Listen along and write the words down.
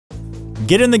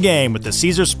Get in the game with the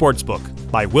Caesars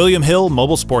Sportsbook by William Hill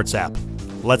mobile sports app.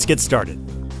 Let's get started.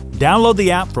 Download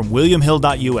the app from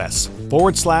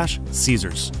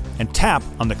williamhill.us/Caesars and tap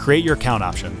on the Create Your Account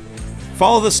option.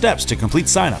 Follow the steps to complete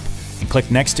sign-up and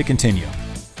click Next to continue.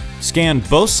 Scan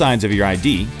both sides of your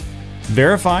ID,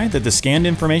 verify that the scanned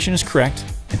information is correct,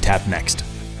 and tap Next.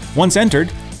 Once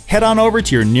entered, head on over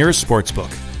to your nearest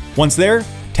sportsbook. Once there,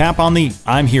 tap on the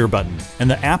I'm Here button and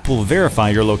the app will verify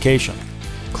your location.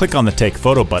 Click on the Take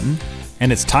Photo button and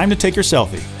it's time to take your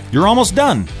selfie. You're almost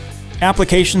done!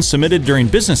 Applications submitted during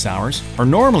business hours are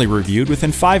normally reviewed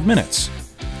within 5 minutes.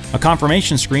 A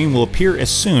confirmation screen will appear as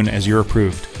soon as you're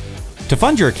approved. To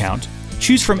fund your account,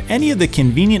 choose from any of the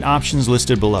convenient options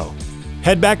listed below.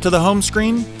 Head back to the home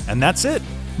screen, and that's it.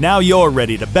 Now you're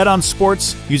ready to bet on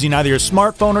sports using either your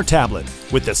smartphone or tablet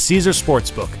with the Caesars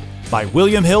Sportsbook by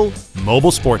William Hill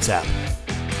mobile sports app.